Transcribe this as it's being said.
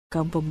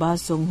Kampung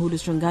Basung Hulu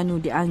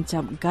Terengganu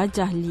diancam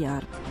gajah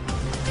liar.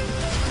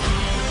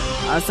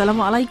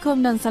 Assalamualaikum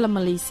dan salam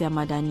Malaysia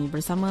Madani.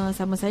 Bersama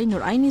saya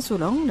Nur Aini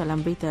Sulong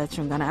dalam Berita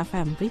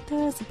Terengganufm.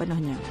 Berita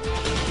sepenuhnya.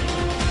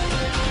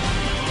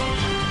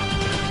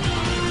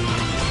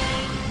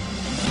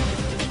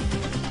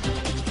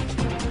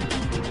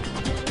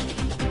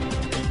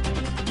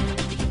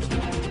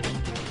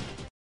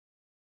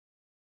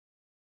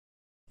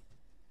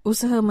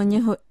 Usaha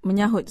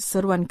menyahut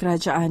seruan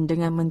kerajaan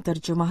dengan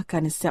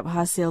menterjemahkan setiap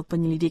hasil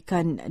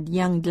penyelidikan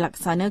yang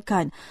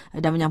dilaksanakan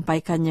dan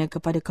menyampaikannya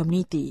kepada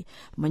komuniti.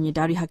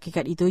 Menyedari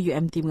hakikat itu,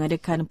 UMT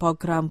mengadakan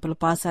program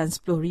pelepasan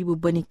 10,000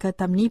 benih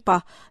ketam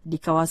nipah di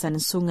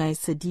kawasan Sungai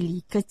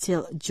Sedili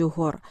Kecil,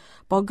 Johor.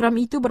 Program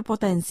itu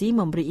berpotensi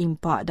memberi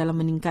impak dalam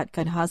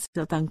meningkatkan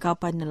hasil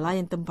tangkapan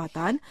nelayan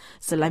tempatan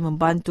selain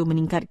membantu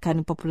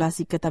meningkatkan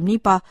populasi ketam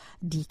nipah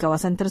di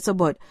kawasan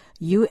tersebut.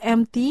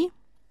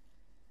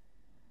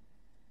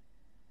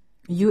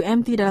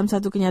 UMT dalam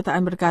satu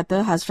kenyataan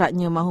berkata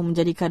hasratnya mahu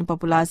menjadikan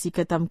populasi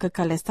ketam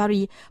kekal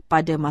lestari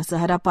pada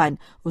masa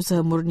hadapan. Usaha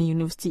murni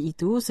universiti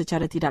itu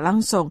secara tidak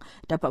langsung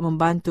dapat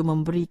membantu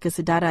memberi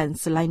kesedaran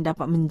selain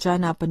dapat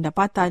menjana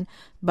pendapatan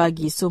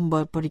bagi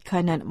sumber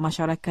perikanan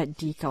masyarakat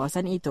di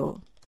kawasan itu.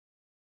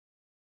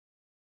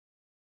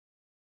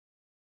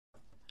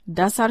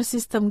 Dasar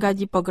sistem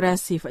gaji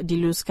progresif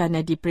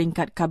diluluskan di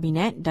peringkat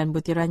Kabinet dan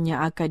butirannya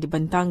akan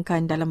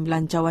dibentangkan dalam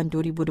belanjawan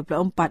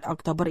 2024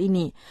 Oktober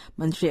ini.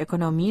 Menteri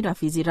Ekonomi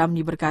Rafizi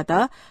Ramli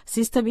berkata,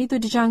 sistem itu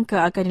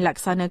dijangka akan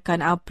dilaksanakan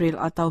April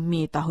atau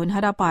Mei tahun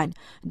hadapan.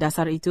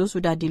 Dasar itu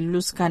sudah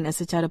diluluskan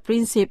secara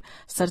prinsip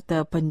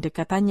serta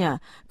pendekatannya.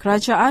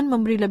 Kerajaan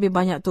memberi lebih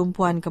banyak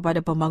tumpuan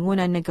kepada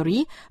pembangunan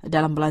negeri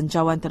dalam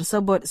belanjawan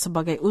tersebut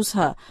sebagai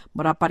usaha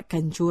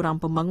merapatkan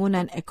jurang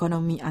pembangunan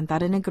ekonomi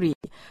antara negeri.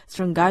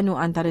 Terengganu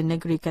antara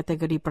negeri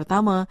kategori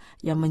pertama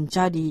yang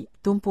menjadi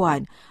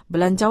tumpuan.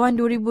 Belanjawan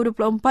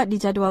 2024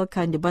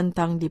 dijadualkan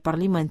dibentang di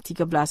Parlimen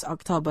 13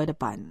 Oktober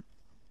depan.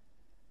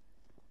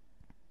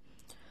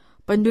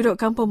 Penduduk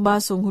Kampung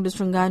Basung Hulu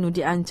Terengganu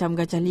diancam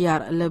gajah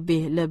liar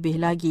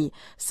lebih-lebih lagi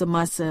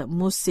semasa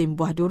musim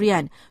buah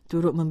durian.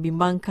 Turut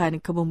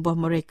membimbangkan kebun buah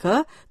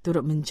mereka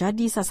turut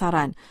menjadi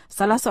sasaran.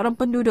 Salah seorang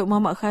penduduk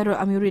Muhammad Khairul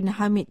Amiruddin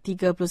Hamid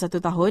 31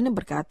 tahun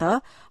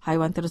berkata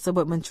haiwan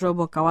tersebut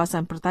menceroboh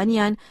kawasan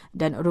pertanian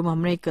dan rumah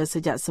mereka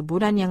sejak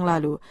sebulan yang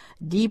lalu.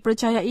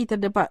 Dipercayai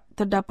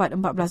terdapat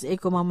 14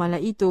 ekor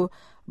mamalia itu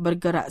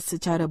bergerak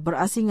secara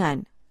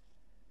berasingan.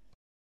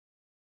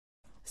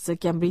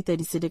 Sekian berita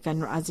disediakan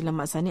Nur Azila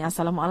Maksani.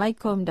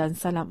 Assalamualaikum dan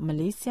salam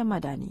Malaysia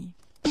Madani.